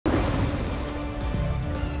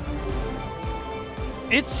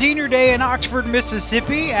It's senior day in Oxford,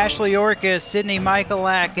 Mississippi. Ashley Orcus, Sydney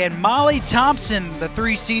Michalak, and Molly Thompson, the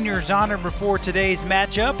three seniors honored before today's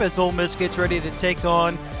matchup as Ole Miss gets ready to take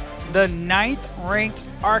on the 9th-ranked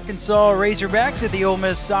Arkansas Razorbacks at the Ole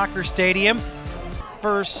Miss Soccer Stadium.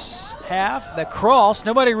 First half, the cross,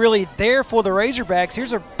 nobody really there for the Razorbacks.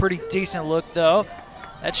 Here's a pretty decent look, though.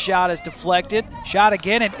 That shot is deflected. Shot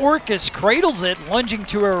again, and Orcus cradles it, lunging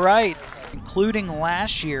to her right, including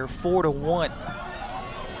last year, 4-1.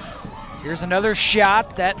 Here's another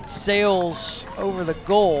shot that sails over the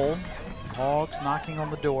goal. Hogs knocking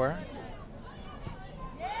on the door.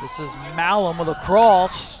 This is Malum with a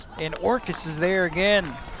cross, and Orcus is there again.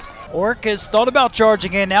 Orcus thought about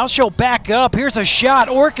charging in. Now she'll back up. Here's a shot.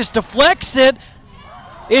 Orcus deflects it.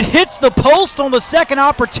 It hits the post on the second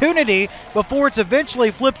opportunity before it's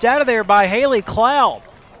eventually flipped out of there by Haley Cloud.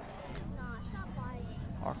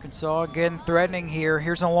 Arkansas again threatening here.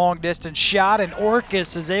 Here's a long distance shot, and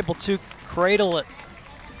Orcus is able to cradle it.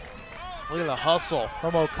 Look at the hustle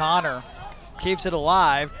from O'Connor. Keeps it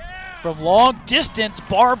alive. From long distance,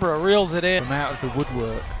 Barbara reels it in. From out of the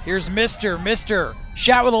woodwork. Here's Mister.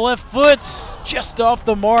 Shot with the left foot, just off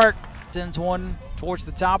the mark. Sends one towards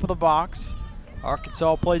the top of the box.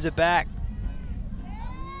 Arkansas plays it back.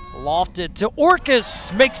 Lofted to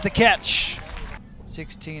Orcus, makes the catch.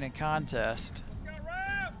 16 in contest.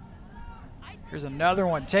 Here's another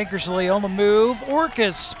one, Tankersley on the move.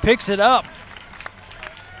 Orcus picks it up.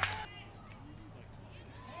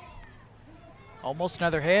 Almost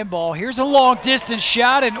another handball. Here's a long distance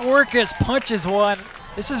shot, and Orcus punches one.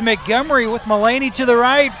 This is Montgomery with Mullaney to the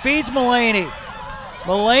right, feeds Mullaney.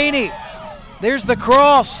 Mullaney, there's the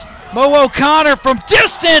cross. Mo O'Connor from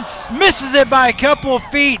distance, misses it by a couple of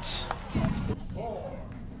feet.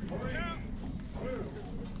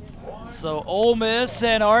 So Ole Miss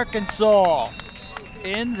and Arkansas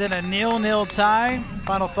ends in a 0-0 tie.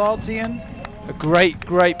 Final thoughts, Ian? A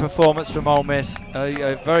great performance from Ole Miss.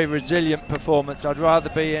 A very resilient performance. I'd rather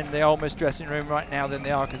be in the Ole Miss dressing room right now than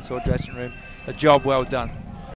the Arkansas dressing room. A job well done.